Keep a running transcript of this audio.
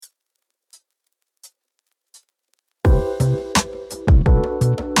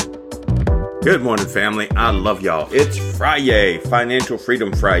Good morning, family. I love y'all. It's FriYay, Financial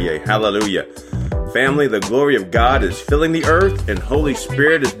Freedom FriYay. Hallelujah. Family, the glory of God is filling the earth and Holy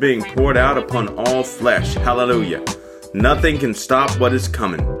Spirit is being poured out upon all flesh. Hallelujah. Nothing can stop what is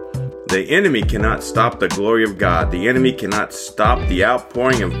coming. The enemy cannot stop the glory of God. The enemy cannot stop the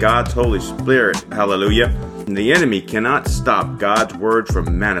outpouring of God's Holy Spirit. Hallelujah. And the enemy cannot stop God's word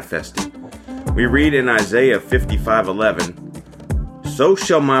from manifesting. We read in Isaiah 55:11, "So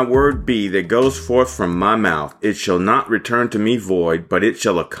shall my word be that goes forth from my mouth. It shall not return to me void, but it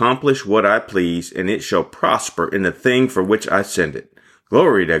shall accomplish what I please, and it shall prosper in the thing for which I send it."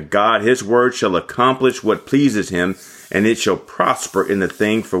 Glory to God. His word shall accomplish what pleases him, and it shall prosper in the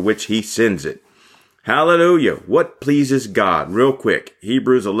thing for which he sends it. Hallelujah. What pleases God? Real quick.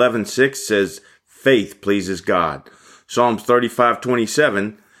 Hebrews 11:6 says faith pleases God. Psalms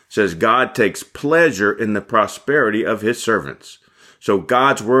 35:27 says God takes pleasure in the prosperity of his servants. So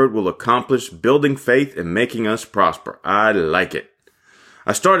God's word will accomplish building faith and making us prosper. I like it.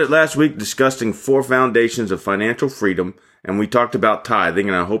 I started last week discussing 4 foundations of financial freedom, and we talked about tithing,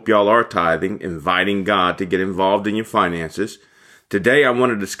 and I hope y'all are tithing, inviting God to get involved in your finances. Today, I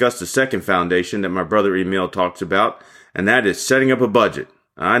want to discuss the second foundation that my brother Emil talks about, and that is setting up a budget.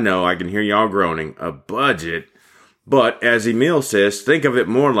 I know, I can hear y'all groaning. A budget? But as Emil says, think of it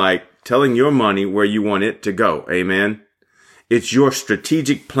more like telling your money where you want it to go. Amen? It's your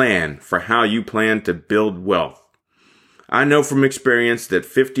strategic plan for how you plan to build wealth. I know from experience that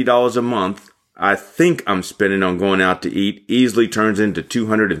 $50 a month I think I'm spending on going out to eat easily turns into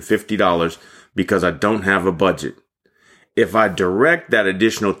 $250 because I don't have a budget. If I direct that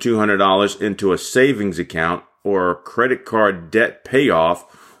additional $200 into a savings account or a credit card debt payoff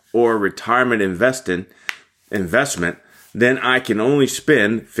or a retirement investment, then I can only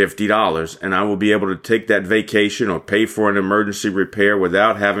spend $50 and I will be able to take that vacation or pay for an emergency repair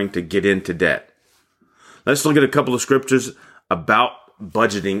without having to get into debt. Let's look at a couple of scriptures about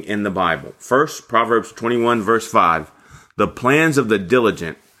budgeting in the Bible. First, Proverbs 21 verse 5. "The plans of the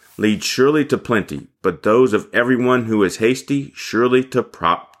diligent lead surely to plenty, but those of everyone who is hasty surely to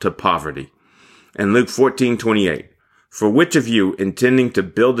poverty." And Luke 14:28. "For which of you, intending to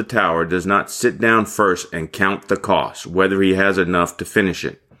build a tower, does not sit down first and count the cost, whether he has enough to finish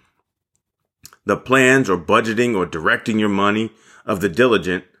it?" The plans or budgeting or directing your money of the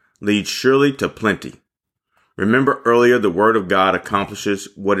diligent leads surely to plenty. Remember earlier, the word of God accomplishes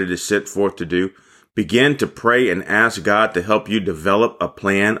what it is sent forth to do. Begin to pray and ask God to help you develop a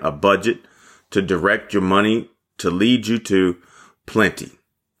plan, a budget to direct your money to lead you to plenty.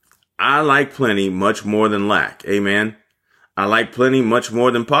 I like plenty much more than lack. Amen. I like plenty much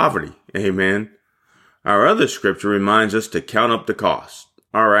more than poverty. Amen. Our other scripture reminds us to count up the cost.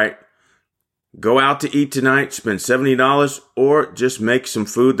 All right. Go out to eat tonight, spend $70, or just make some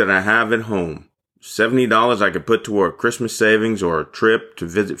food that I have at home. $70 I could put toward Christmas savings or a trip to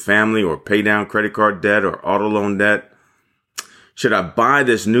visit family or pay down credit card debt or auto loan debt. Should I buy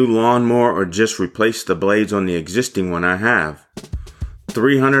this new lawnmower or just replace the blades on the existing one I have?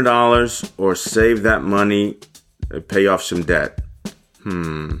 $300 or save that money and pay off some debt.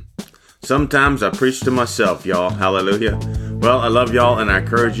 Sometimes I preach to myself, y'all. Hallelujah. Well, I love y'all and I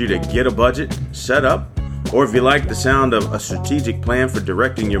encourage you to get a budget, set up, or if you like the sound of a strategic plan for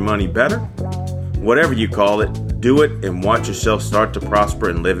directing your money better, whatever you call it, do it and watch yourself start to prosper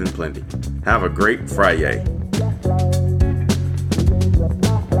and live in plenty. Have a great FriYay.